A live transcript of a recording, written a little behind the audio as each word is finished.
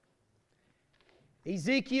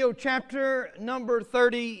Ezekiel chapter number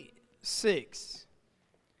 36.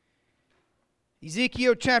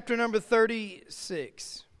 Ezekiel chapter number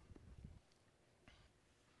 36.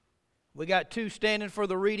 We got two standing for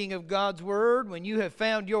the reading of God's Word. When you have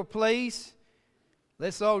found your place,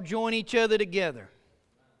 let's all join each other together.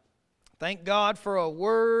 Thank God for a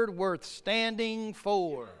word worth standing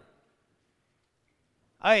for.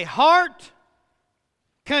 A heart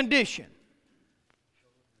condition.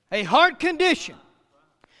 A heart condition.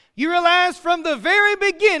 You realize from the very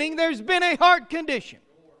beginning there's been a heart condition.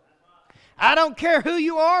 I don't care who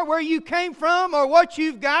you are, where you came from, or what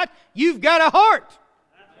you've got a heart.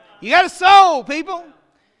 You got a soul, people.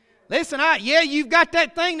 Listen, you've got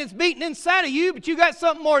that thing that's beating inside of you, but you got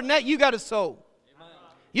something more than that. You got a soul.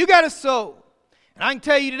 You got a soul. And I can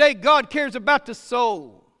tell you today, God cares about the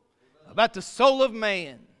soul of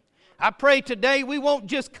man. I pray today we won't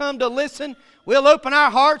just come to listen. We'll open our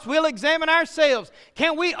hearts. We'll examine ourselves.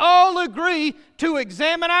 Can we all agree to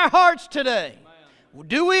examine our hearts today? Well,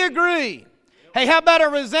 do we agree? Hey, how about a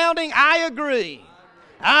resounding I agree?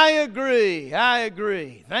 I agree. I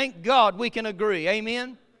agree. Thank God we can agree.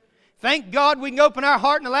 Amen? Thank God we can open our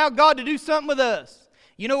heart and allow God to do something with us.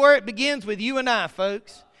 You know where it begins? With you and I,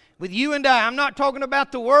 folks. With you and I. I'm not talking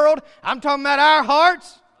about the world. I'm talking about our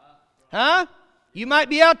hearts. Huh? You might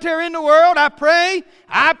be out there in the world. I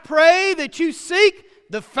pray that you seek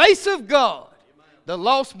the face of God. The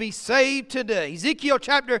lost be saved today. Ezekiel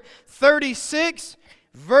chapter 36,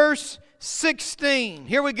 verse 16.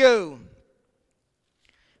 Here we go.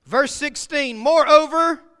 Verse 16.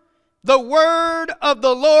 Moreover, the word of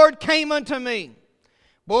the Lord came unto me.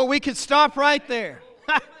 Boy, we could stop right there.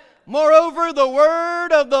 Moreover, the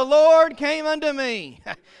word of the Lord came unto me.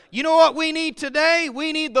 You know what we need today?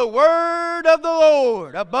 We need the word of the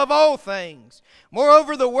Lord above all things.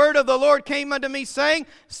 Moreover, the word of the Lord came unto me, saying,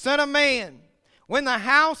 Son of man, when the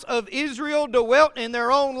house of Israel dwelt in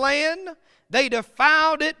their own land, they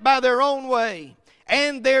defiled it by their own way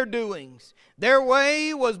and their doings. Their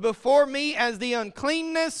way was before me as the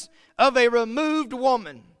uncleanness of a removed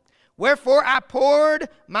woman. Wherefore I poured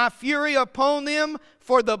my fury upon them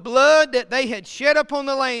for the blood that they had shed upon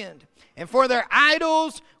the land, and for their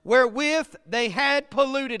idols wherewith they had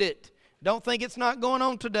polluted it. Don't think it's not going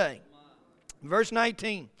on today. Verse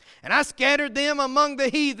 19. And I scattered them among the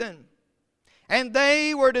heathen, and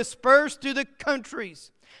they were dispersed through the countries.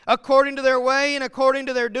 According to their way and according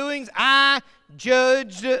to their doings, I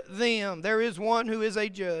judged them. There is one who is a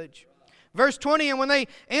judge. Verse 20, and when they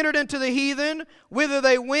entered into the heathen, whither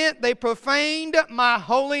they went, they profaned my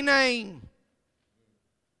holy name.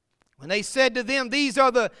 When they said to them, These are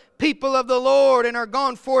the people of the Lord, and are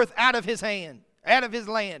gone forth out of his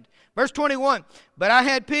land. Verse 21, but I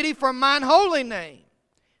had pity for mine holy name,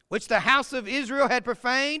 which the house of Israel had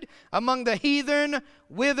profaned among the heathen,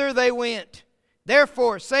 whither they went.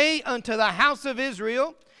 Therefore say unto the house of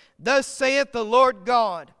Israel, Thus saith the Lord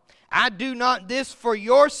God, I do not this for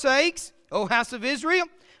your sakes, O house of Israel,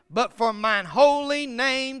 but for mine holy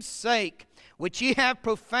name's sake, which ye have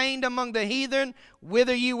profaned among the heathen,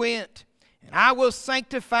 whither ye went. And I will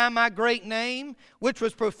sanctify my great name, which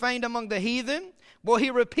was profaned among the heathen. Boy, he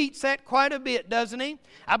repeats that quite a bit, doesn't he?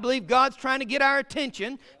 I believe God's trying to get our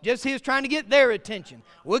attention, just he was trying to get their attention.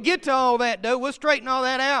 We'll get to all that, though. We'll straighten all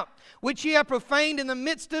that out. Which ye have profaned in the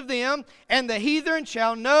midst of them, and the heathen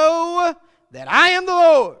shall know that I am the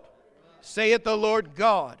Lord, saith the Lord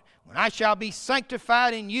God. When I shall be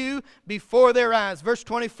sanctified in you before their eyes. Verse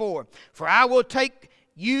 24. For I will take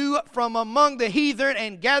you from among the heathen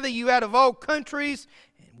and gather you out of all countries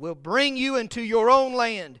and will bring you into your own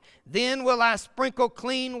land. Then will I sprinkle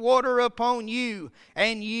clean water upon you,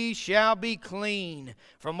 and ye shall be clean.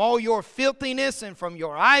 From all your filthiness and from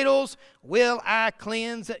your idols will I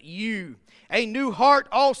cleanse you. A new heart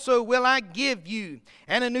also will I give you,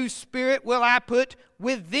 and a new spirit will I put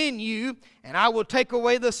within you, and I will take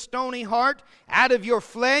away the stony heart out of your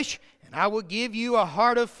flesh, and I will give you a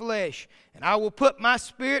heart of flesh. And I will put my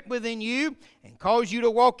spirit within you, and cause you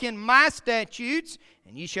to walk in my statutes,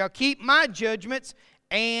 and ye shall keep my judgments,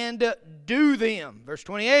 and do them. Verse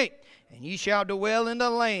 28, and ye shall dwell in the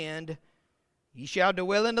land,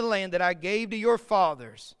 that I gave to your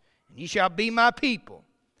fathers, and ye shall be my people,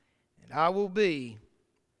 and I will be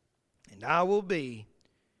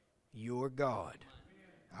your God.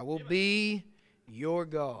 I will be your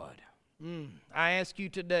God. I ask you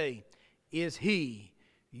today, is he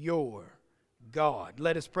your God?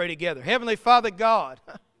 Let us pray together. Heavenly Father God.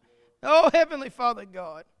 Oh, Heavenly Father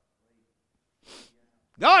God.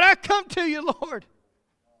 God, I come to you, Lord.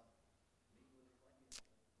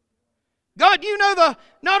 God, you know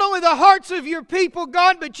not only the hearts of your people,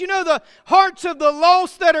 God, but you know the hearts of the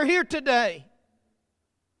lost that are here today.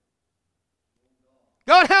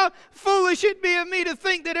 God, how foolish it be of me to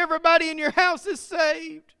think that everybody in your house is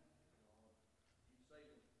saved.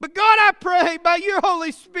 But God, I pray by your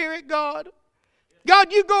Holy Spirit, God,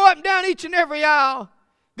 you go up and down each and every aisle.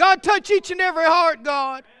 God, touch each and every heart,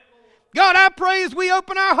 God. God, I pray as we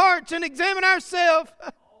open our hearts and examine ourselves,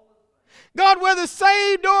 God, whether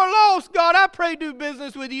saved or lost, God, I pray do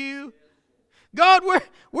business with you. God,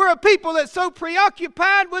 we're a people that's so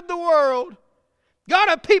preoccupied with the world. God,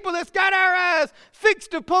 a people that's got our eyes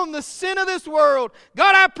fixed upon the sin of this world.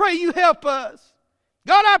 God, I pray you help us.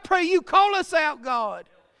 God, I pray you call us out, God.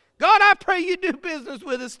 God, I pray you do business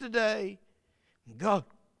with us today. God,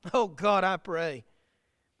 oh God, I pray.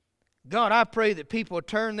 God, I pray that people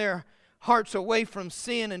turn their hearts away from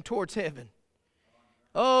sin and towards heaven.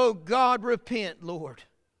 Oh God, repent, Lord.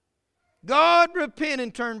 God, repent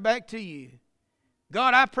and turn back to you.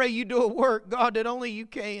 God, I pray you do a work, God, that only you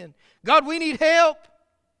can. God, we need help.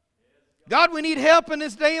 God, we need help in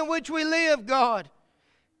this day in which we live, God.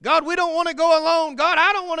 God, we don't want to go alone. God,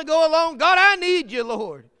 I don't want to go alone. God, I need you,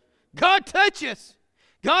 Lord. God, touch us.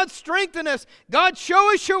 God, strengthen us. God,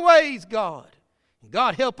 show us your ways, God.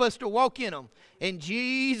 God, help us to walk in them. In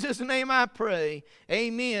Jesus' name I pray.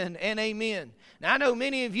 Amen and amen. Now, I know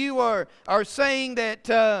many of you are saying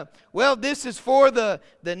that, well, this is for the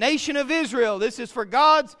nation of Israel. This is for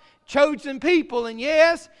God's chosen people. And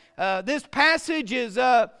yes, this passage is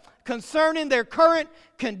concerning their current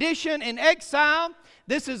condition in exile.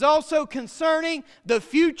 This is also concerning the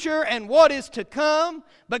future and what is to come.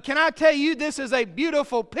 But can I tell you, this is a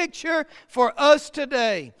beautiful picture for us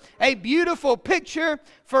today. A beautiful picture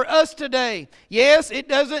for us today. Yes, it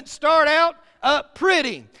doesn't start out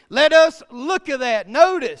pretty. Let us look at that.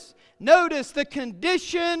 Notice the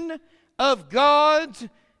condition of God's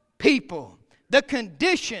people. The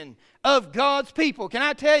condition of God's people. Can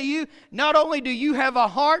I tell you, not only do you have a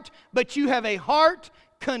heart, but you have a heart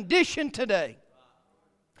condition today.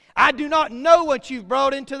 I do not know what you've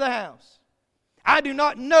brought into the house. I do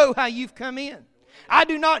not know how you've come in. I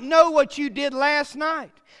do not know what you did last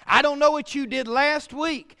night. I don't know what you did last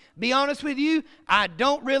week. Be honest with you, I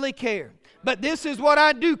don't really care. But this is what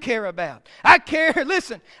I do care about. I care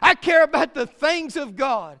about the things of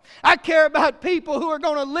God. I care about people who are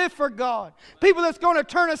going to live for God. People that's going to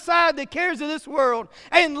turn aside the cares of this world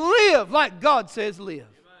and live like God says live.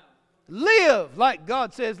 Live like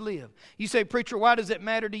God says live. You say, preacher, why does it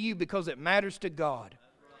matter to you? Because it matters to God.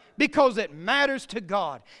 Because it matters to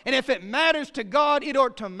God. And if it matters to God, it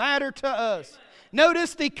ought to matter to us.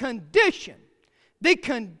 Notice the condition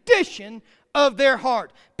of their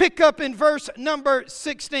heart. Pick up in verse number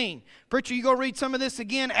 16. Preacher, you going to read some of this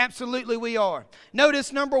again? Absolutely we are.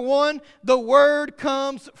 Notice number 1, the word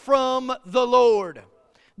comes from the Lord.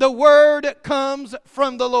 The word comes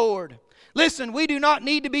from the Lord. Listen, we do not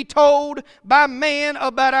need to be told by man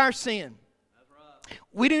about our sin.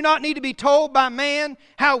 We do not need to be told by man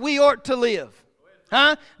how we ought to live.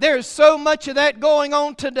 There's so much of that going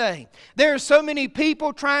on today. There are so many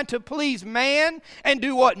people trying to please man and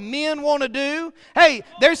do what men want to do. Hey,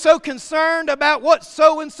 they're so concerned about what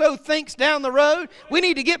so-and-so thinks down the road. We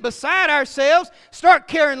need to get beside ourselves, start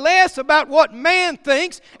caring less about what man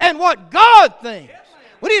thinks and what God thinks.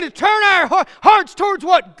 We need to turn our hearts towards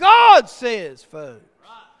what God says, folks.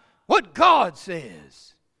 What God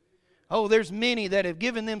says. Oh, there's many that have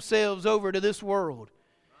given themselves over to this world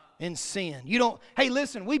in sin. Hey,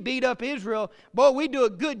 listen, we beat up Israel. Boy, we do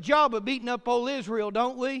a good job of beating up old Israel,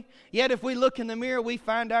 don't we? Yet if we look in the mirror, we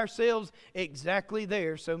find ourselves exactly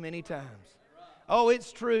there so many times. Oh,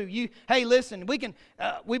 it's true. Hey, listen, we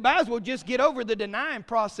might as well just get over the denying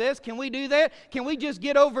process. Can we do that? Can we just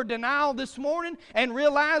get over denial this morning and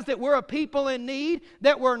realize that we're a people in need,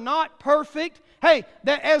 that we're not perfect? Hey,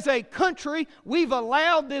 that as a country, we've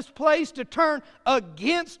allowed this place to turn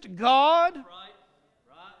against God.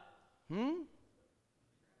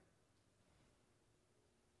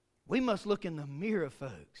 We must look in the mirror,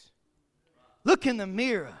 folks. Look in the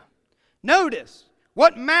mirror. Notice,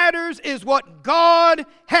 what matters is what God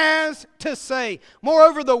has to say.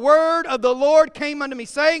 Moreover, the word of the Lord came unto me,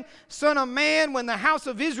 saying, Son of man, when the house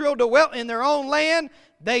of Israel dwelt in their own land,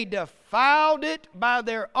 they defiled it by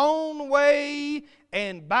their own way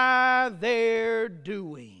and by their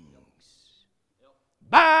doings.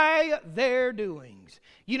 By their doings.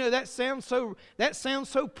 You know, that sounds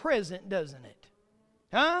so present, doesn't it?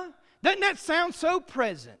 Doesn't that sound so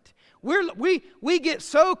present? We get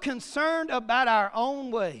so concerned about our own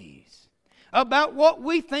ways, about what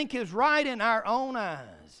we think is right in our own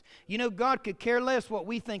eyes. You know, God could care less what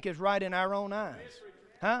we think is right in our own eyes.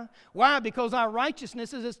 Huh? Why? Because our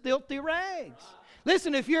righteousness is as filthy rags.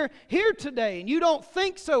 Listen, if you're here today and you don't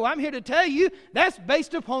think so, I'm here to tell you that's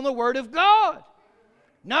based upon the Word of God.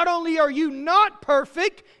 Not only are you not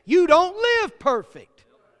perfect, you don't live perfect.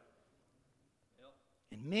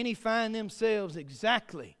 And many find themselves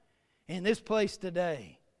exactly in this place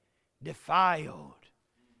today, defiled.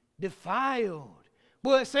 Defiled.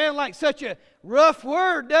 Boy, it sounds like such a rough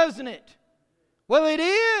word, doesn't it? Well, it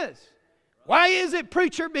is. Why is it,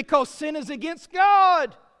 preacher? Because sin is against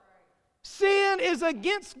God. Sin is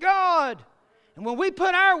against God. And when we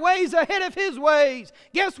put our ways ahead of His ways,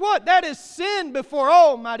 guess what? That is sin before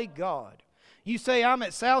Almighty God. You say, I'm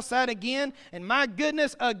at Southside again, and my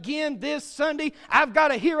goodness, again this Sunday, I've got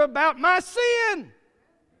to hear about my sin.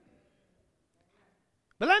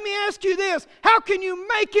 But let me ask you this. How can you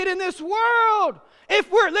make it in this world? If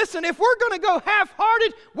we're going to go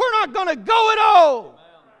half-hearted, we're not going to go at all.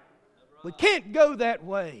 We can't go that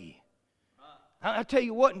way. I tell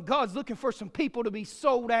you what, and God's looking for some people to be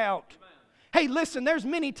sold out. Hey, listen, there's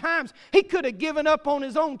many times He could have given up on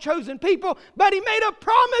His own chosen people, but He made a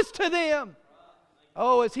promise to them.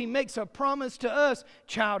 Oh, as He makes a promise to us,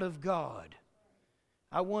 child of God.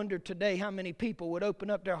 I wonder today how many people would open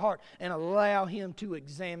up their heart and allow Him to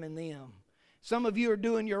examine them. Some of you are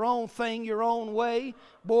doing your own thing, your own way.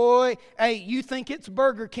 Boy, hey, you think it's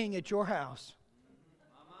Burger King at your house.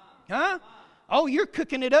 Huh? Oh, you're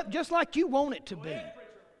cooking it up just like you want it to be.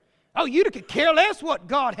 Oh, you could care less what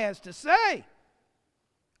God has to say.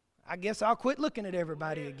 I guess I'll quit looking at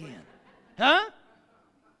everybody again. Huh?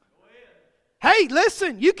 Hey,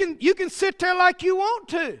 listen, you can sit there like you want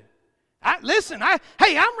to. I'm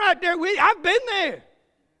right there with you. I've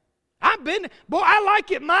been there. Boy, I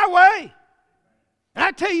like it my way. And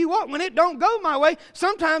I tell you what, when it don't go my way,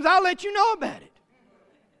 sometimes I'll let you know about it.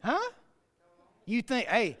 Huh? You think,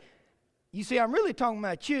 hey, you see, I'm really talking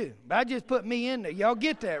about you, but I just put me in there. Y'all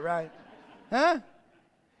get that, right? Huh?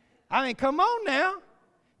 I mean, come on now.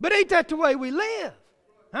 But ain't that the way we live?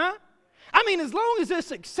 Huh? I mean, as long as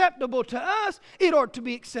it's acceptable to us, it ought to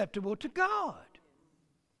be acceptable to God.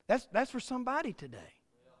 That's for somebody today.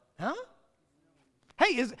 Huh?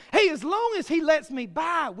 Hey, as long as He lets me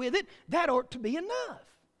by with it, that ought to be enough.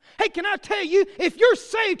 Hey, can I tell you, if you're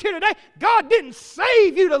saved here today, God didn't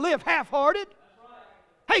save you to live half-hearted.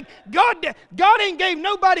 Hey, God ain't gave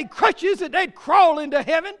nobody crutches that they'd crawl into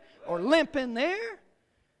heaven or limp in there.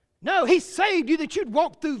 No, He saved you that you'd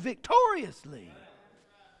walk through victoriously.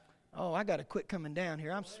 Oh, I got to quit coming down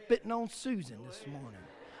here. I'm spitting on Susan this morning.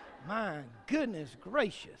 My goodness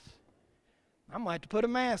gracious. I might have to put a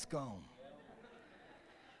mask on.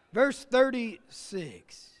 Verse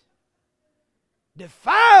 36.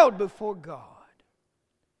 Defiled before God.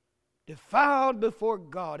 Defiled before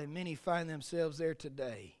God, and many find themselves there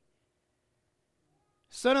today.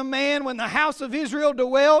 Son of man, when the house of Israel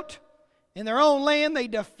dwelt in their own land, they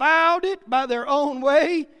defiled it by their own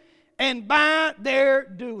way and by their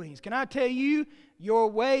doings. Can I tell you, your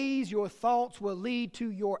ways, your thoughts will lead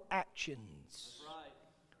to your actions.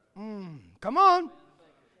 Come on.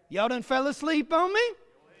 Y'all done fell asleep on me?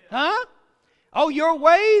 Huh? Oh, your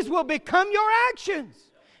ways will become your actions.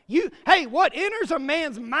 What enters a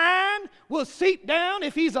man's mind will seep down,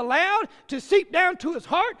 if he's allowed, to seep down to his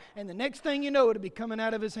heart, and the next thing you know, it'll be coming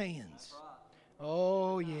out of his hands.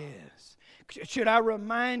 Oh, yes. Should I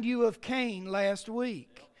remind you of Cain last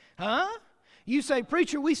week? Huh? You say,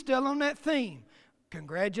 preacher, we still on that theme.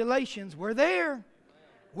 Congratulations, we're there.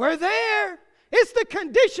 We're there. It's the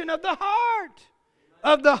condition of the heart.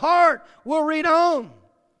 Of the heart. We'll read on.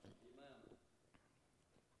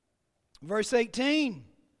 Verse 18.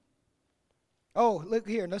 Oh, look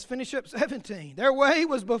here. Let's finish up 17. Their way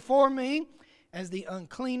was before me as the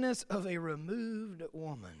uncleanness of a removed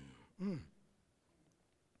woman.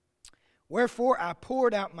 Wherefore I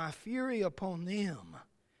poured out my fury upon them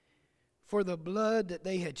for the blood that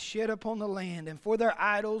they had shed upon the land and for their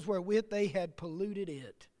idols wherewith they had polluted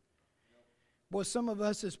it. Boy, some of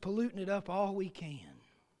us is polluting it up all we can.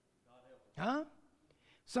 Huh?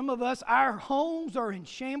 Some of us, our homes are in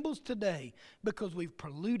shambles today because we've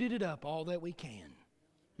polluted it up all that we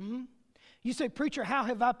can. You say, preacher, how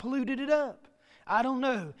have I polluted it up? I don't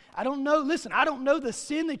know. Listen, I don't know the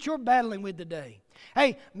sin that you're battling with today.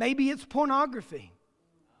 Hey, maybe it's pornography.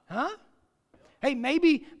 Huh? Hey,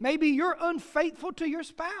 maybe you're unfaithful to your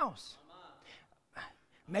spouse.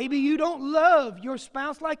 Maybe you don't love your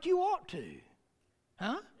spouse like you ought to.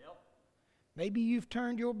 Huh? Maybe you've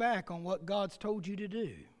turned your back on what God's told you to do.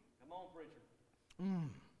 Come on, preacher.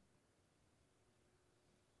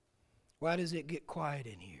 Why does it get quiet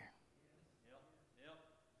in here?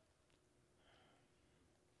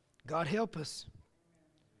 God help us.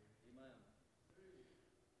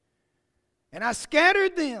 And I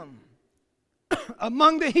scattered them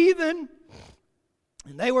among the heathen,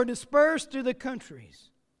 and they were dispersed through the countries.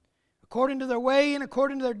 According to their way and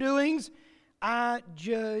according to their doings, I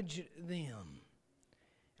judged them.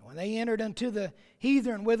 And when they entered unto the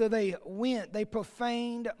heathen, whither they went, they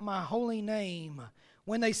profaned my holy name.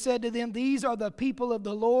 When they said to them, These are the people of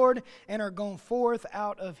the Lord, and are gone forth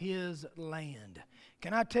out of His land.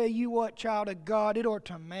 Can I tell you what, child of God? It ought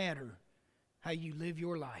to matter how you live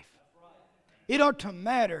your life. It ought to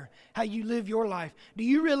matter how you live your life. Do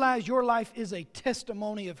you realize your life is a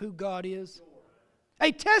testimony of who God is?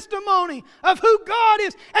 A testimony of who God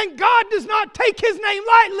is. And God does not take His name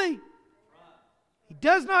lightly. He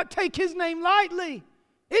does not take His name lightly.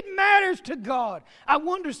 It matters to God. I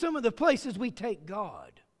wonder some of the places we take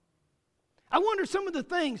God. I wonder some of the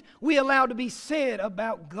things we allow to be said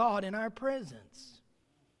about God in our presence.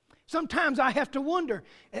 Sometimes I have to wonder,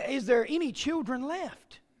 is there any children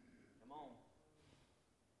left?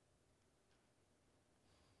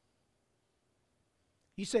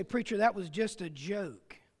 You say, preacher, that was just a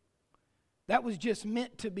joke. That was just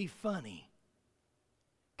meant to be funny.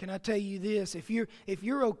 Can I tell you this? If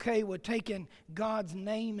you're okay with taking God's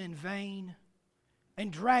name in vain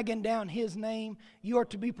and dragging down His name, you are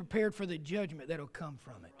to be prepared for the judgment that will come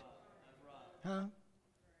from it. Huh?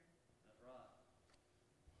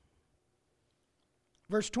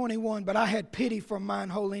 Verse 21, But I had pity for mine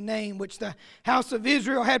holy name, which the house of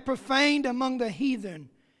Israel had profaned among the heathen,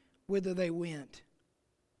 whither they went.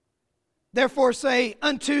 Therefore say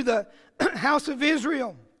unto the house of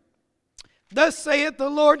Israel, Thus saith the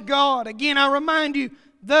Lord God. Again, I remind you,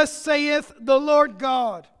 Thus saith the Lord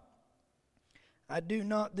God. I do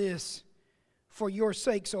not this for your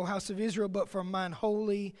sakes, O house of Israel, but for mine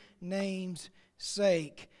holy name's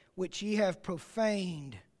sake, which ye have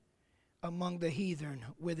profaned among the heathen,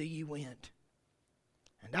 whither ye went.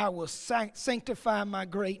 And I will sanctify my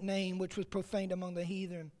great name, which was profaned among the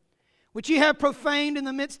heathen, which ye have profaned in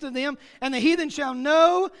the midst of them, and the heathen shall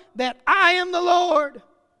know that I am the Lord,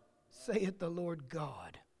 saith the Lord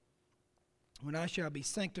God, when I shall be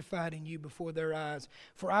sanctified in you before their eyes.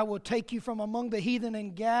 For I will take you from among the heathen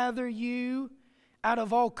and gather you out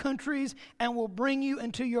of all countries and will bring you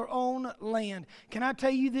into your own land. Can I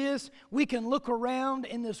tell you this? We can look around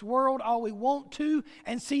in this world all we want to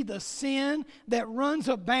and see the sin that runs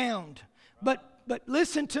abound. But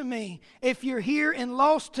listen to me, if you're here and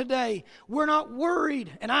lost today, we're not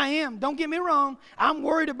worried, and I am, don't get me wrong, I'm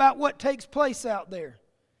worried about what takes place out there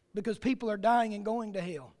because people are dying and going to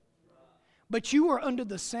hell. But you are under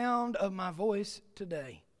the sound of my voice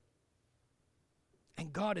today,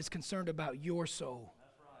 and God is concerned about your soul.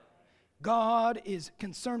 God is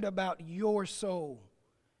concerned about your soul.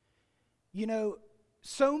 You know,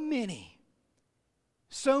 so many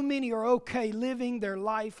are okay living their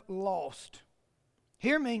life lost.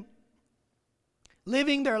 Hear me.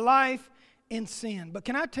 Living their life in sin. But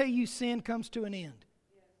can I tell you, sin comes to an end?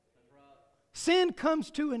 Sin comes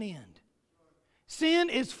to an end. Sin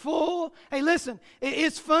is full. Hey, listen,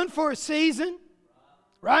 it's fun for a season,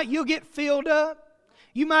 right? You'll get filled up.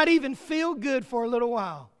 You might even feel good for a little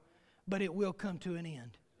while, but it will come to an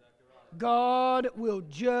end. God will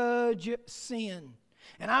judge sin.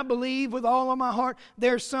 And I believe with all of my heart,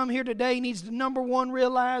 there's some here today needs to, number one,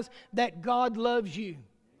 realize that God loves you.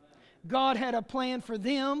 God had a plan for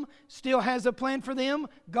them, still has a plan for them.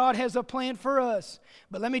 God has a plan for us.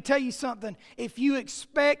 But let me tell you something. If you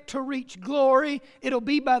expect to reach glory, it'll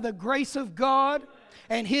be by the grace of God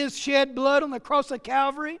and His shed blood on the cross of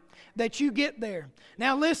Calvary that you get there.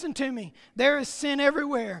 Now listen to me. There is sin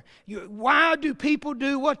everywhere. Why do people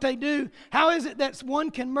do what they do? How is it that one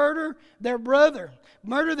can murder their brother,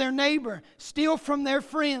 murder their neighbor, steal from their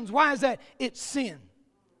friends? Why is that? It's sin.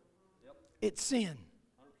 It's sin.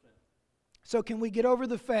 So can we get over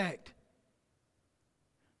the fact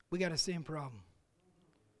we got a sin problem?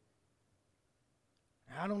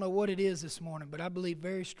 I don't know what it is this morning, but I believe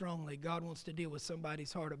very strongly God wants to deal with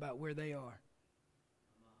somebody's heart about where they are.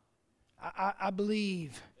 I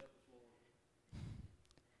believe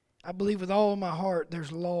with all of my heart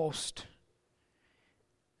there's lost.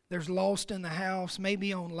 There's lost in the house,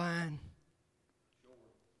 maybe online.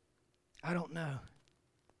 I don't know.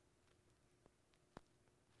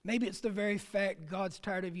 Maybe it's the very fact God's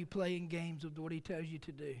tired of you playing games with what He tells you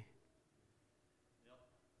to do.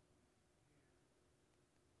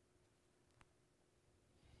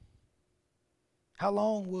 How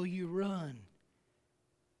long will you run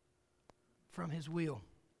from His will?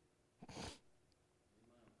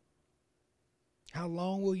 How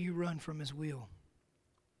long will you run from His will?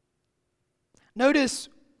 Notice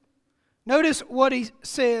Notice what he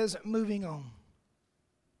says moving on.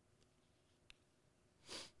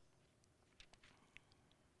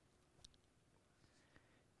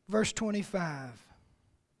 Verse 25.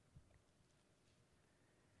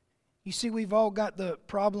 You see, we've all got the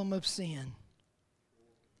problem of sin.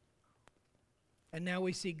 And now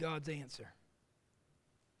we see God's answer.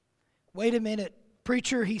 Wait a minute,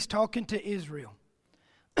 preacher, he's talking to Israel.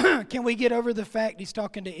 Can we get over the fact he's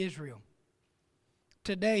talking to Israel?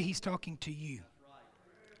 Today he's talking to you.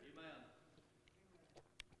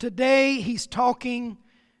 Today he's talking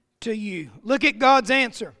to you. Look at God's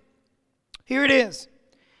answer. Here it is.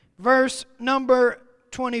 Verse number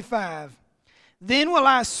 25. Then will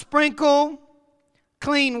I sprinkle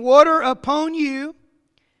clean water upon you,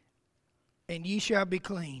 and ye shall be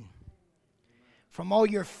clean. From all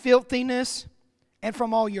your filthiness and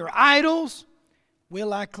from all your idols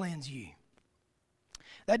will I cleanse you.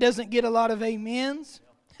 That doesn't get a lot of amens.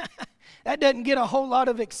 That doesn't get a whole lot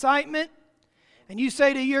of excitement. And you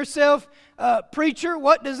say to yourself, preacher,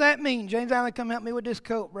 what does that mean? James Allen, come help me with this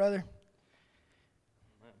coat, brother.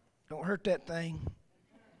 Don't hurt that thing.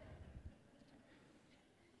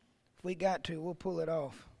 If we got to, we'll pull it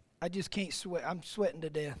off. I just can't sweat. I'm sweating to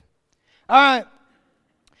death. All right.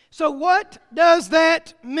 So what does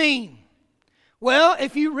that mean? Well,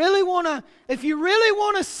 if you really want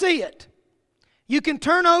to see it, you can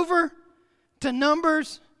turn over to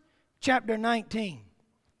Numbers chapter 19.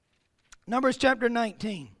 Numbers chapter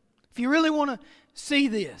 19. If you really want to see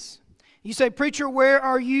this. You say, preacher, where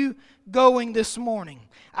are you going this morning?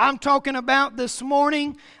 I'm talking about this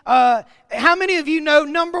morning. How many of you know,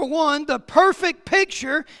 number one, the perfect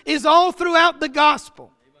picture is all throughout the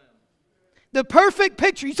gospel? The perfect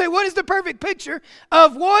picture. You say, what is the perfect picture?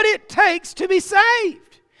 Of what it takes to be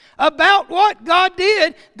saved. About what God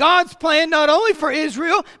did. God's plan not only for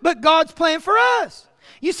Israel, but God's plan for us.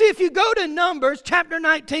 You see, if you go to Numbers chapter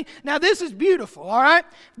 19, now this is beautiful, all right?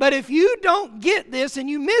 But if you don't get this and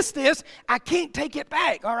you miss this, I can't take it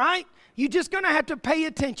back, all right? You're just going to have to pay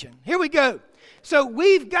attention. Here we go. So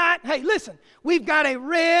we've got, hey, listen, we've got a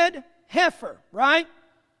red heifer, right?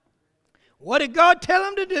 What did God tell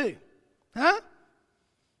him to do? Huh?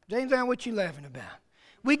 James, what you laughing about?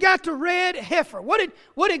 We got the red heifer. What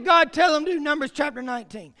did God tell him to do? Numbers chapter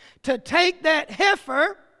 19. To take that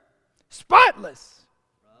heifer, spotless.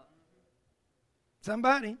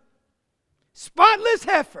 Somebody. Spotless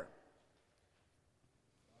heifer.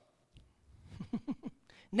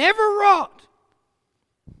 Never wrought.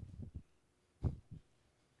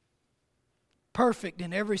 Perfect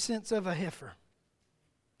in every sense of a heifer.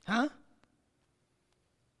 Huh?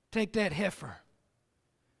 Take that heifer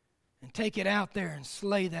and take it out there and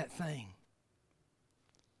slay that thing.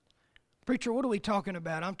 Preacher, what are we talking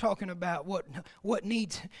about? I'm talking about what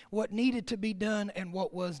needed to be done and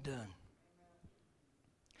what was done.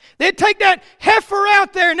 They'd take that heifer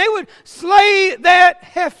out there and they would slay that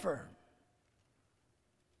heifer.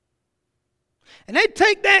 And they'd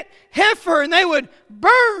take that heifer and they would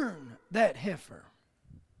burn that heifer.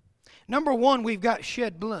 Number one, we've got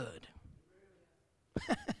shed blood.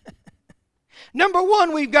 Number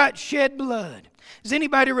one, we've got shed blood. Does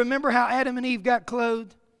anybody remember how Adam and Eve got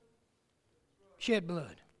clothed? Shed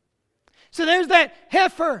blood. So there's that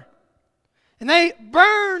heifer. And they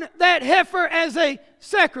burn that heifer as a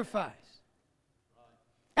sacrifice.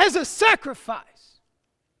 As a sacrifice.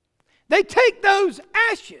 They take those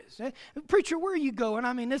ashes. Preacher, where are you going?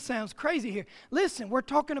 I mean, this sounds crazy here. Listen, we're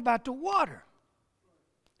talking about the water.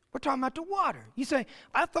 We're talking about the water. You say,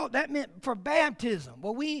 I thought that meant for baptism.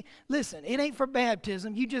 Well, listen, it ain't for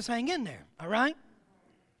baptism. You just hang in there, all right?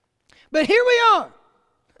 But here we are.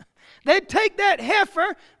 They'd take that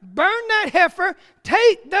heifer, burn that heifer,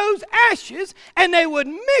 take those ashes, and they would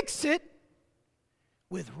mix it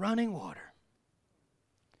with running water.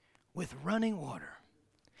 With running water.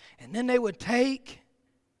 And then they would take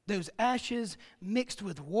those ashes mixed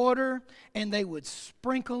with water, and they would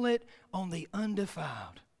sprinkle it on the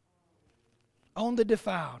undefiled. On the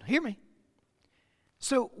defiled. Hear me?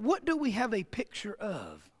 So what do we have a picture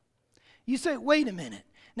of? You say, wait a minute.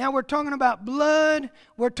 Now we're talking about blood.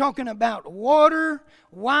 We're talking about water.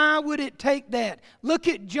 Why would it take that? Look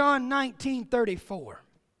at John 19:34.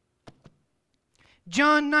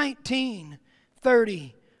 John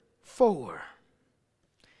 19:34.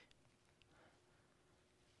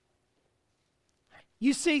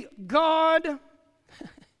 You see, God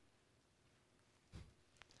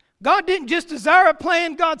didn't just desire a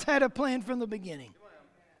plan. God's had a plan from the beginning.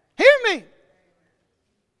 Hear me.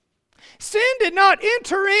 Sin did not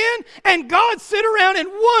enter in and God sit around and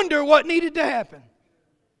wonder what needed to happen.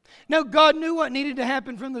 No, God knew what needed to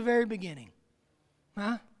happen from the very beginning.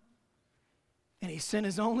 Huh? And He sent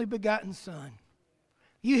His only begotten Son.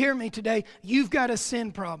 You hear me today? You've got a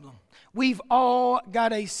sin problem. We've all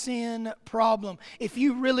got a sin problem. If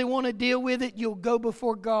you really want to deal with it, you'll go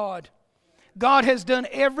before God. God has done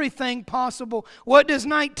everything possible. What does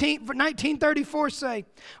 1934 say?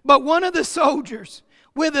 But one of the soldiers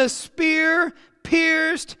with a spear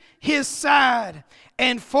pierced his side,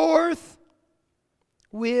 and forthwith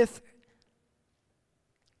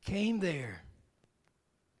came there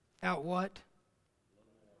out what?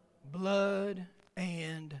 Blood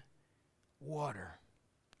and water.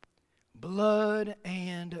 Blood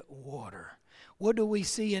and water. What do we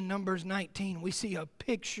see in Numbers 19? We see a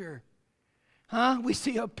picture. We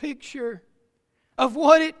see a picture of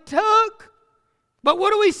what it took. But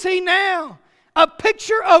what do we see now? A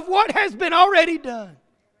picture of what has been already done.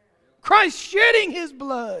 Christ shedding His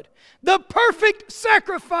blood. The perfect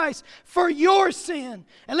sacrifice for your sin.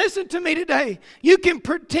 And listen to me today. You can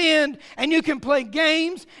pretend and you can play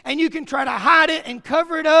games and you can try to hide it and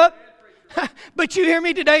cover it up. But you hear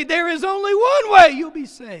me today, there is only one way you'll be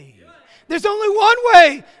saved. There's only one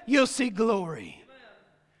way you'll see glory.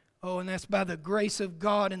 Oh, and that's by the grace of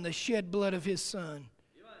God and the shed blood of His Son,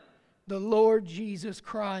 the Lord Jesus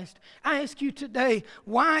Christ. I ask you today,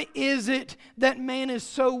 why is it that man is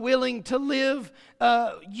so willing to live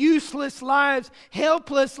useless lives,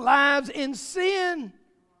 helpless lives in sin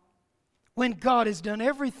when God has done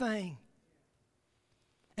everything?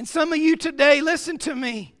 And some of you today, listen to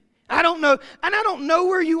me. I don't know, and I don't know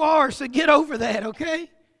where you are, so get over that, okay?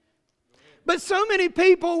 But so many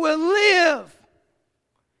people will live.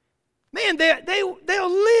 Man, they'll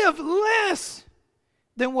live less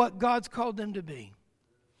than what God's called them to be.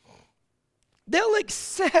 They'll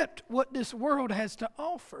accept what this world has to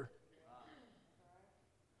offer.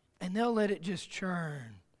 And they'll let it just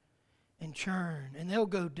churn and churn. And they'll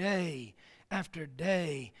go day after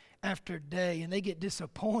day after day. And they get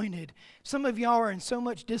disappointed. Some of y'all are in so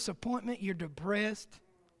much disappointment, you're depressed.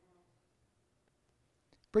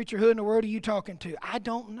 Preacher, who in the world are you talking to? I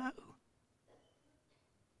don't know.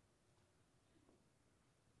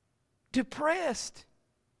 Depressed.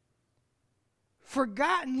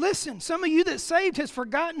 Forgotten. Listen, some of you that saved has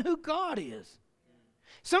forgotten who God is.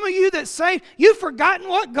 Some of you that saved, you've forgotten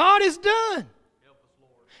what God has done.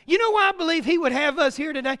 You know why I believe He would have us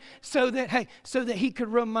here today? So that He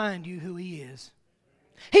could remind you who He is.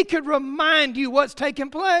 He could remind you what's taking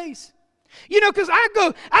place. You know, because I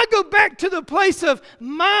go back to the place of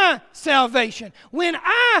my salvation when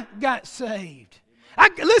I got saved. I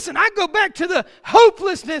go back to the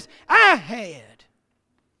hopelessness I had.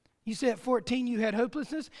 You said at 14 you had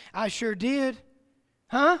hopelessness? I sure did.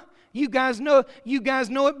 Huh? You guys know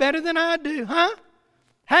it better than I do, huh?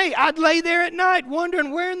 Hey, I'd lay there at night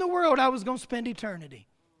wondering where in the world I was going to spend eternity.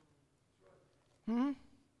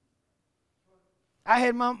 I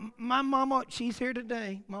had my mama, she's here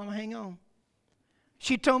today. Mama, hang on.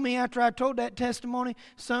 She told me after I told that testimony,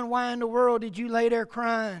 son, why in the world did you lay there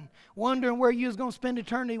crying, wondering where you was going to spend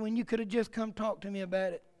eternity when you could have just come talk to me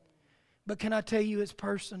about it? But can I tell you, it's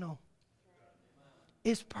personal.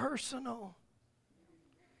 It's personal.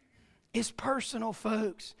 It's personal,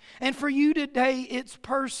 folks. And for you today, it's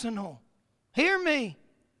personal. Hear me.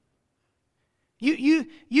 You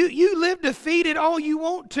live defeated all you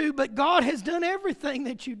want to, but God has done everything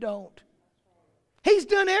that you don't. He's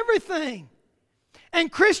done everything. And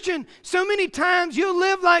Christian, so many times you'll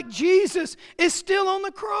live like Jesus is still on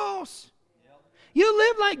the cross. You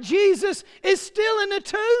live like Jesus is still in the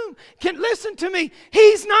tomb. Listen to me.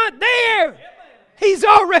 He's not there. He's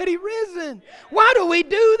already risen. Why do we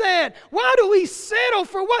do that? Why do we settle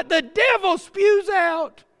for what the devil spews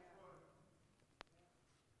out?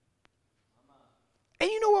 And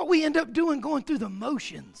you know what we end up doing? Going through the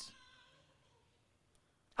motions.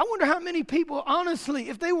 I wonder how many people, honestly,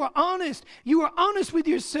 if they were honest, you were honest with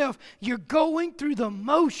yourself, you're going through the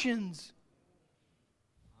motions.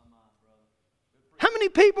 How many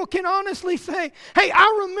people can honestly say, hey,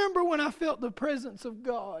 I remember when I felt the presence of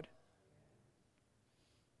God?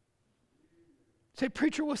 Say,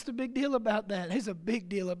 preacher, what's the big deal about that? There's a big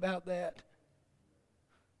deal about that.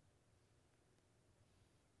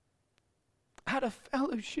 Out of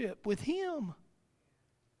fellowship with Him.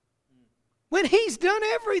 When He's done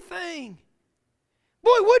everything.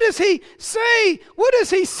 Boy, what does He say? What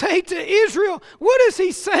does He say to Israel? What is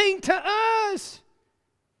He saying to us?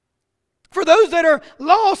 For those that are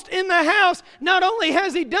lost in the house, not only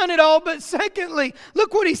has He done it all, but secondly,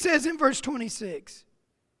 look what He says in verse 26.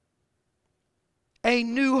 A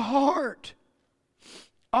new heart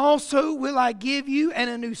also will I give you, and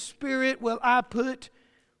a new spirit will I put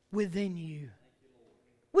within you.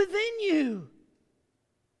 Within you.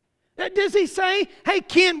 Does he say, hey,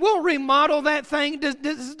 Ken, we'll remodel that thing?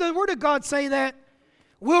 Does the Word of God say that?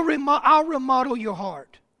 I'll remodel your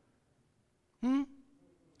heart.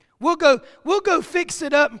 We'll go fix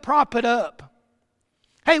it up and prop it up.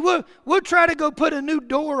 Hey, we'll try to go put a new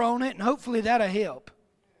door on it, and hopefully that'll help.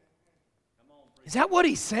 Is that what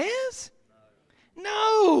he says?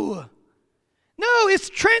 No. No, it's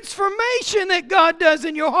transformation that God does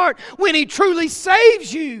in your heart when He truly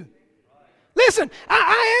saves you. Listen,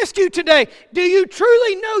 I ask you today, do you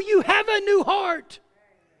truly know you have a new heart?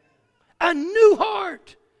 A new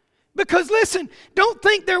heart. Because listen, don't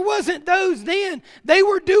think there wasn't those then. They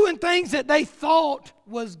were doing things that they thought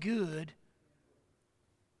was good.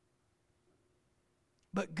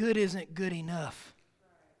 But good isn't good enough.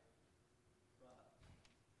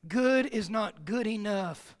 Good is not good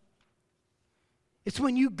enough. It's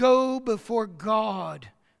when you go before God.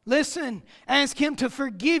 Listen, ask Him to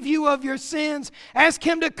forgive you of your sins. Ask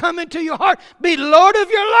Him to come into your heart. Be Lord of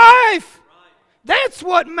your life. That's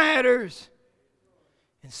what matters.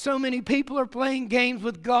 And so many people are playing games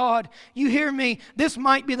with God. You hear me? This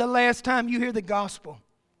might be the last time you hear the gospel.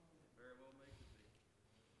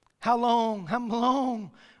 How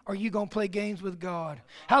long are you going to play games with God?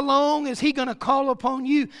 How long is He going to call upon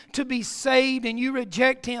you to be saved and you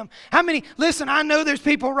reject Him? Listen, I know there's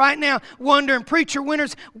people right now wondering, preacher,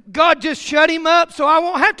 winners, God just shut him up so I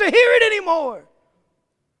won't have to hear it anymore.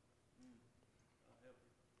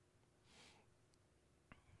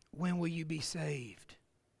 When will you be saved?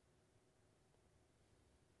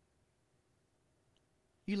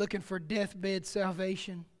 You looking for deathbed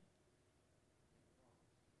salvation?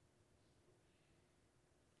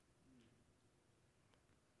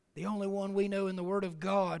 The only one we know in the Word of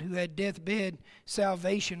God who had deathbed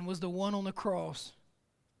salvation was the one on the cross.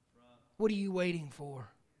 What are you waiting for?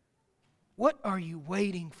 What are you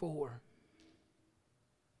waiting for?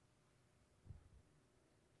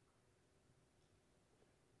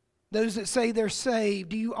 Those that say they're saved,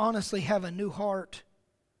 do you honestly have a new heart?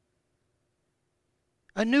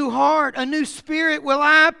 A new heart, a new spirit will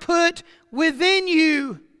I put within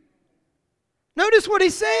you. Notice what he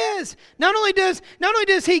says. Not only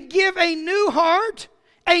does he give a new heart,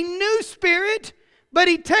 a new spirit, but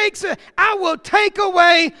he I will take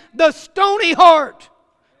away the stony heart.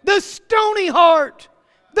 The stony heart.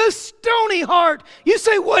 The stony heart. You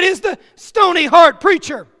say, what is the stony heart,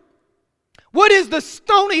 preacher? What is the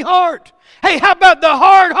stony heart? Hey, how about the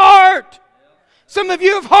hard heart? Some of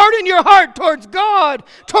you have hardened your heart towards God,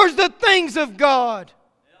 towards the things of God.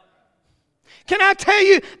 Can I tell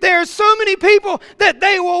you, there are so many people that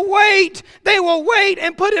they will wait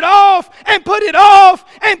and put it off and put it off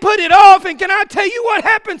and put it off. And can I tell you what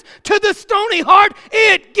happens to the stony heart?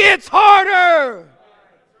 It gets harder.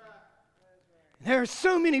 There are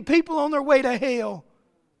so many people on their way to hell.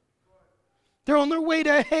 They're on their way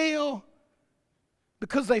to hell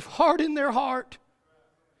because they've hardened their heart.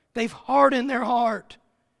 They've hardened their heart.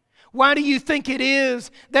 Why do you think it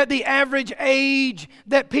is that the average age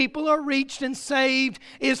that people are reached and saved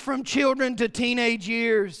is from children to teenage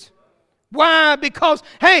years? Why? Because,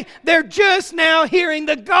 hey, they're just now hearing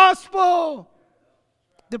the gospel.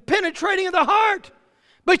 The penetrating of the heart.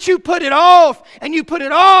 But you put it off, and you put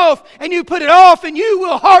it off, and you put it off, and you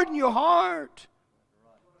will harden your heart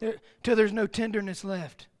till there's no tenderness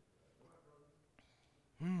left.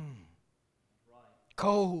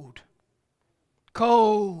 Cold.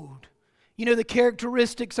 Cold. You know the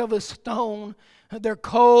characteristics of a stone? They're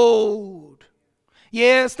cold.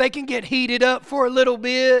 Yes, they can get heated up for a little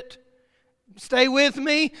bit. Stay with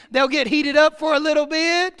me. They'll get heated up for a little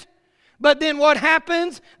bit. But then what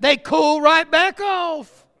happens? They cool right back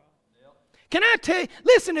off. Can I tell you,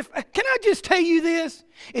 listen, can I just tell you this?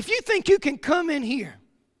 If you think you can come in here,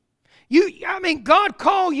 God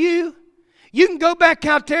called you. You can go back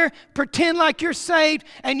out there, pretend like you're saved,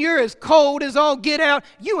 and you're as cold as all get out.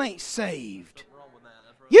 You ain't saved.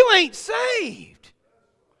 You ain't saved.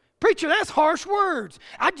 Preacher, that's harsh words.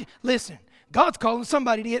 Listen, God's calling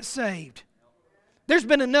somebody to get saved. There's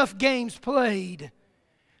been enough games played.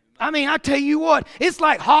 I tell you what, it's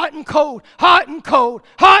like hot and cold, hot and cold,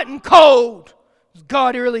 hot and cold. Has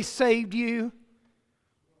God really saved you?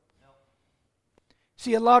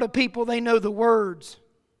 See, a lot of people, they know the words,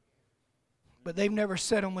 but they've never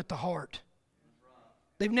said them with the heart.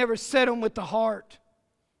 They've never said them with the heart.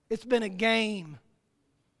 It's been a game.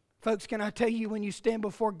 Folks, can I tell you, when you stand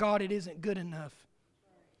before God, it isn't good enough.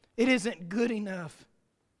 It isn't good enough.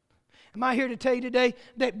 Am I here to tell you today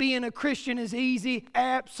that being a Christian is easy?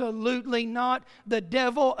 Absolutely not. The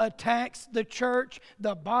devil attacks the church,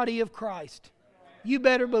 the body of Christ. You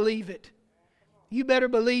better believe it. You better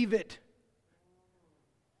believe it.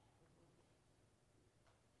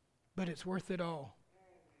 But it's worth it all.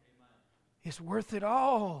 It's worth it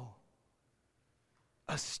all.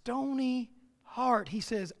 A stony heart, He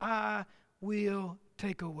says, I will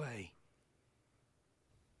take away.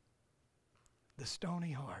 The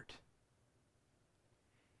stony heart.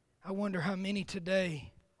 I wonder how many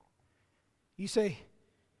today, you say,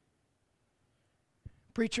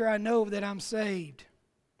 preacher, I know that I'm saved.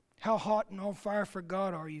 How hot and on fire for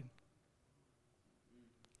God are you?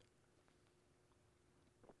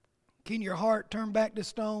 Can your heart turn back to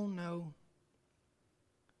stone? No.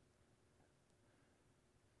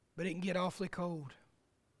 But it can get awfully cold.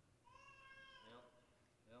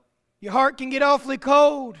 Your heart can get awfully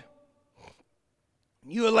cold.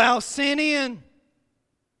 You allow sin in.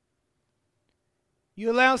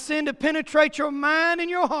 You allow sin to penetrate your mind and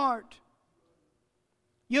your heart.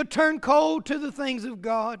 You'll turn cold to the things of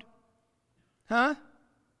God. Huh?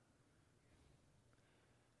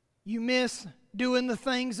 You miss doing the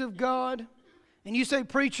things of God. And you say,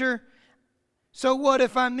 preacher, so what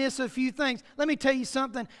if I miss a few things? Let me tell you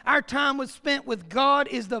something. Our time was spent with God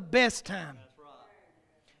is the best time.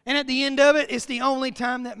 And at the end of it, it's the only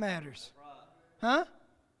time that matters. Huh?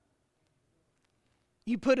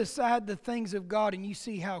 You put aside the things of God and you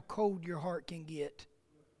see how cold your heart can get.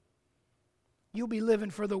 You'll be living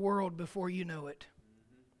for the world before you know it.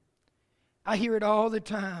 I hear it all the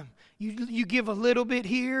time. You give a little bit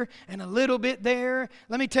here and a little bit there.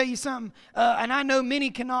 Let me tell you something. And I know many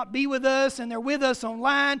cannot be with us and they're with us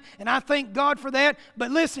online. And I thank God for that. But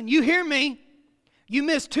listen, you hear me. You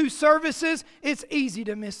miss 2 services. It's easy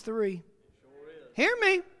to miss 3. Hear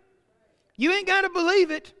me. You ain't got to believe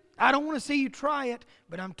it. I don't want to see you try it.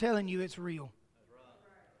 But I'm telling you it's real.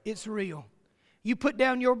 It's real. You put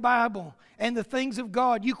down your Bible and the things of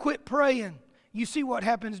God. You quit praying. You see what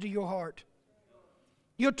happens to your heart.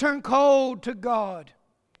 You'll turn cold to God.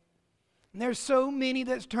 And there's so many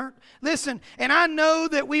that's turned. Listen, and I know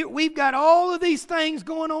that we've got all of these things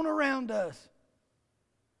going on around us.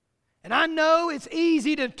 And I know it's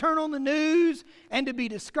easy to turn on the news and to be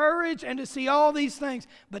discouraged and to see all these things.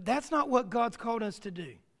 But that's not what God's called us to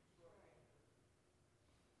do.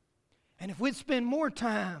 And if we'd spend more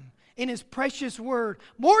time in His precious Word,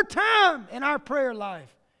 more time in our prayer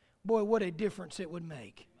life, boy, what a difference it would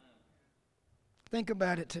make. Think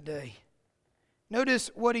about it today.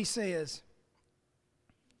 Notice what He says.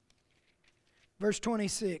 Verse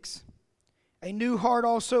 26. A new heart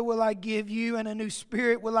also will I give you, and a new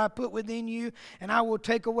spirit will I put within you, and I will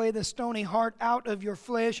take away the stony heart out of your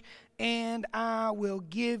flesh, and I will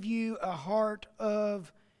give you a heart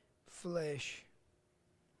of flesh.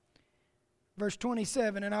 Verse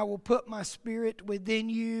 27, and I will put my spirit within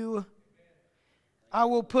you. I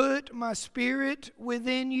will put my spirit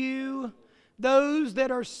within you. Those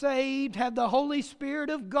that are saved have the Holy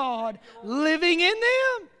Spirit of God living in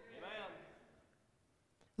them.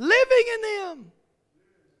 Living in them.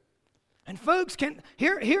 And folks, can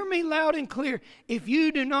hear me loud and clear. If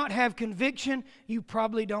you do not have conviction, you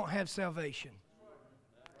probably don't have salvation.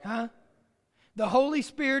 Huh? The Holy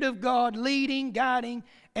Spirit of God leading, guiding,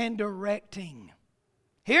 and directing.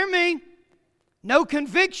 Hear me. No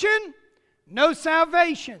conviction, no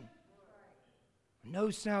salvation. No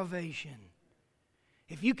salvation.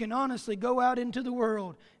 If you can honestly go out into the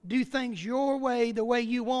world, do things your way, the way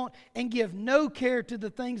you want, and give no care to the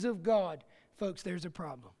things of God, folks, there's a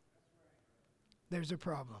problem. There's a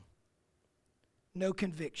problem. No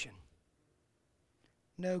conviction.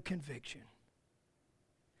 No conviction.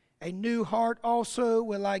 A new heart also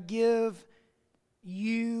will I give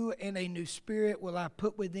you, and a new spirit will I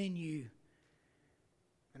put within you.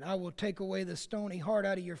 And I will take away the stony heart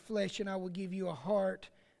out of your flesh, and I will give you a heart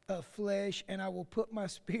of flesh, and I will put my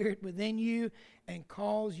spirit within you and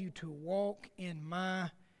cause you to walk in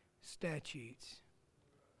my statutes.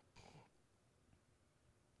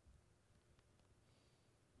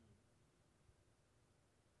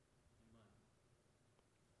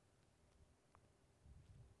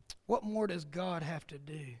 What more does God have to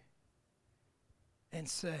do and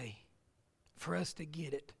say for us to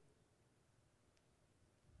get it?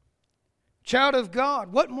 Child of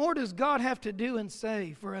God, what more does God have to do and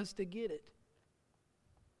say for us to get it?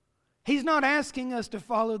 He's not asking us to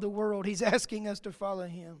follow the world. He's asking us to follow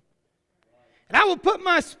Him. And I will put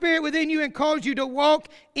my spirit within you and cause you to walk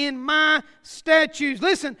in my statutes.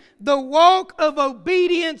 Listen, the walk of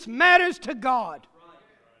obedience matters to God.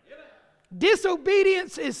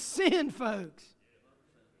 Disobedience is sin, folks.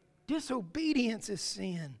 Disobedience is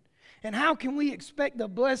sin. And how can we expect the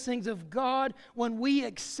blessings of God when we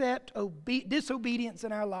accept disobedience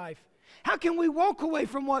in our life? How can we walk away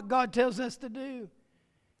from what God tells us to do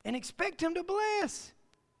and expect Him to bless?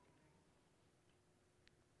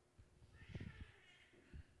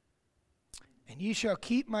 And ye shall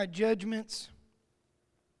keep my judgments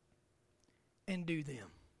and do them.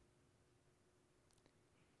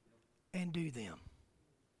 And do them.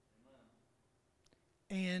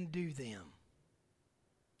 And do them.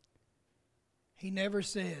 He never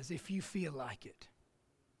says, if you feel like it,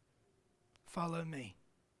 follow me.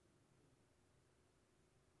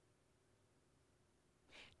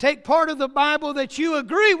 Take part of the Bible that you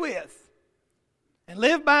agree with and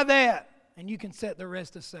live by that, and you can set the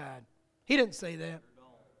rest aside. He didn't say that.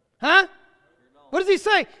 Huh? What does he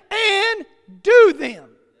say? And do them.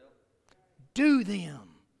 Do them.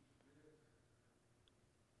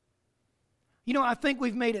 You know, I think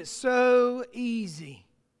we've made it so easy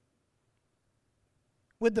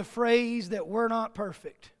with the phrase that we're not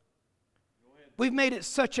perfect. We've made it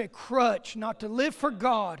such a crutch not to live for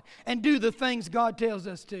God and do the things God tells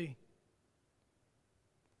us to.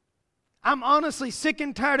 I'm honestly sick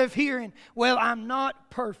and tired of hearing, well, I'm not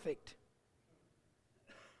perfect.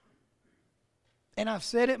 And I've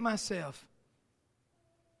said it myself.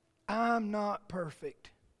 I'm not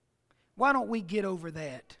perfect. Why don't we get over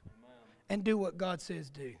that and do what God says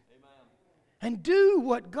do? And do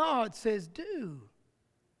what God says do.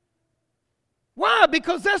 Why?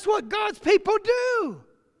 Because that's what God's people do.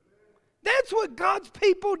 That's what God's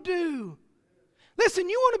people do. Listen,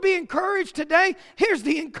 you want to be encouraged today? Here's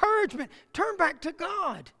the encouragement. Turn back to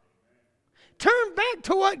God. Turn back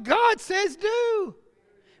to what God says do.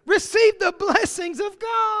 Receive the blessings of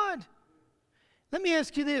God. Let me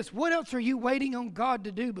ask you this. What else are you waiting on God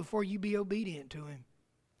to do before you be obedient to Him?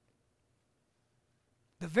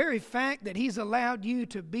 The very fact that He's allowed you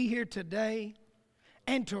to be here today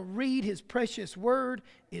and to read His precious Word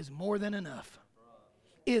is more than enough.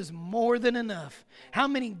 Is more than enough. How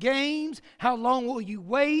many games, how long will you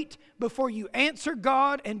wait before you answer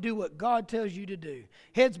God and do what God tells you to do?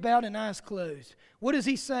 Heads bowed and eyes closed. What does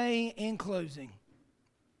He say in closing?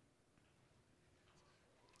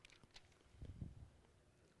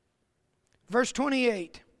 Verse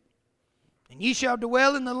 28. And ye shall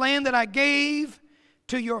dwell in the land that I gave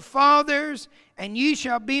to your fathers, and ye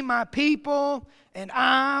shall be my people, and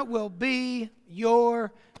I will be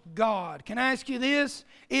your God. Can I ask you this?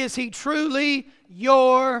 Is He truly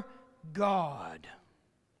your God?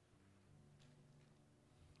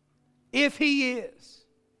 If He is,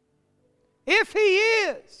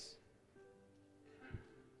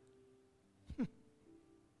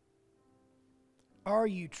 are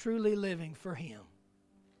you truly living for Him?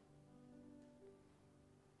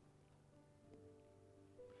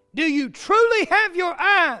 Do you truly have your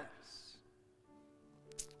eyes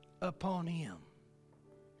upon Him?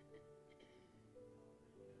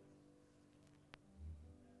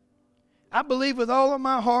 I believe with all of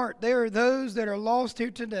my heart there are those that are lost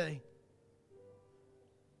here today.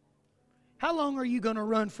 How long are you going to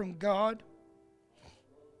run from God?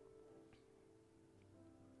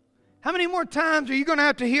 How many more times are you going to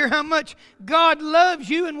have to hear how much God loves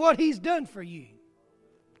you and what He's done for you?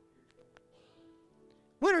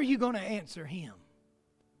 When are you going to answer Him?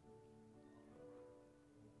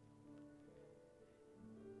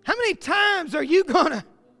 How many times are you going to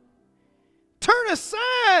turn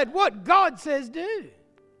aside what God says do?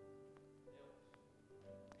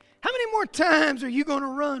 How many more times are you going to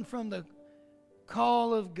run from the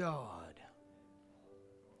call of God?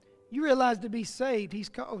 You realize to be saved, He's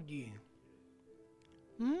called you.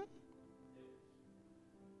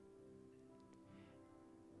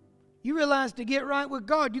 You realize to get right with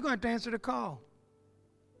God, you're going to have to answer the call.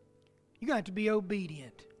 You're going to have to be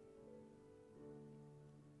obedient.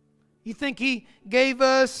 You think He gave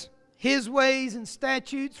us His ways and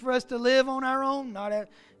statutes for us to live on our own?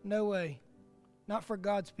 No way. Not for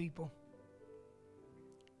God's people.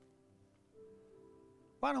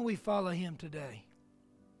 Why don't we follow Him today?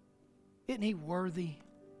 Isn't He worthy?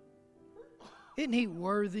 Isn't He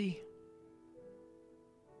worthy?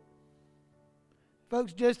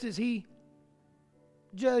 Folks, just as He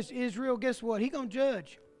judged Israel, guess what? He's going to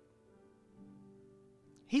judge.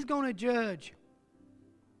 He's going to judge.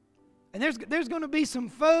 And there's going to be some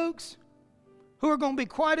folks who are going to be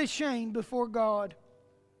quite ashamed before God.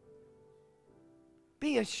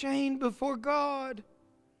 Be ashamed before God.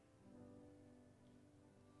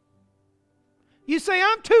 You say,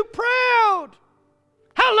 I'm too proud.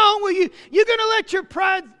 How long will you're going to let your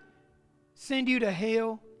pride send you to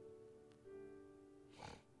hell?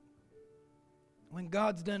 When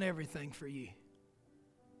God's done everything for you.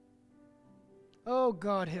 Oh,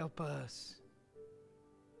 God, help us.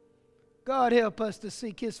 God, help us to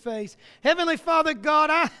seek His face. Heavenly Father, God,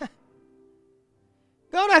 I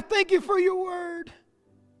thank You for Your word.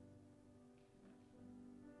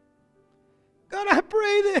 God, I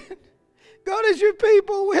pray that God, as your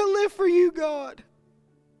people, we'll live for you, God.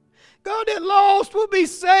 God, that lost will be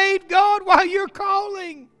saved, God, while you're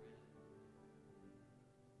calling.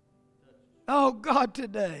 Oh, God,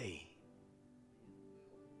 today.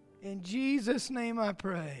 In Jesus' name I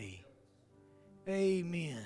pray. Amen.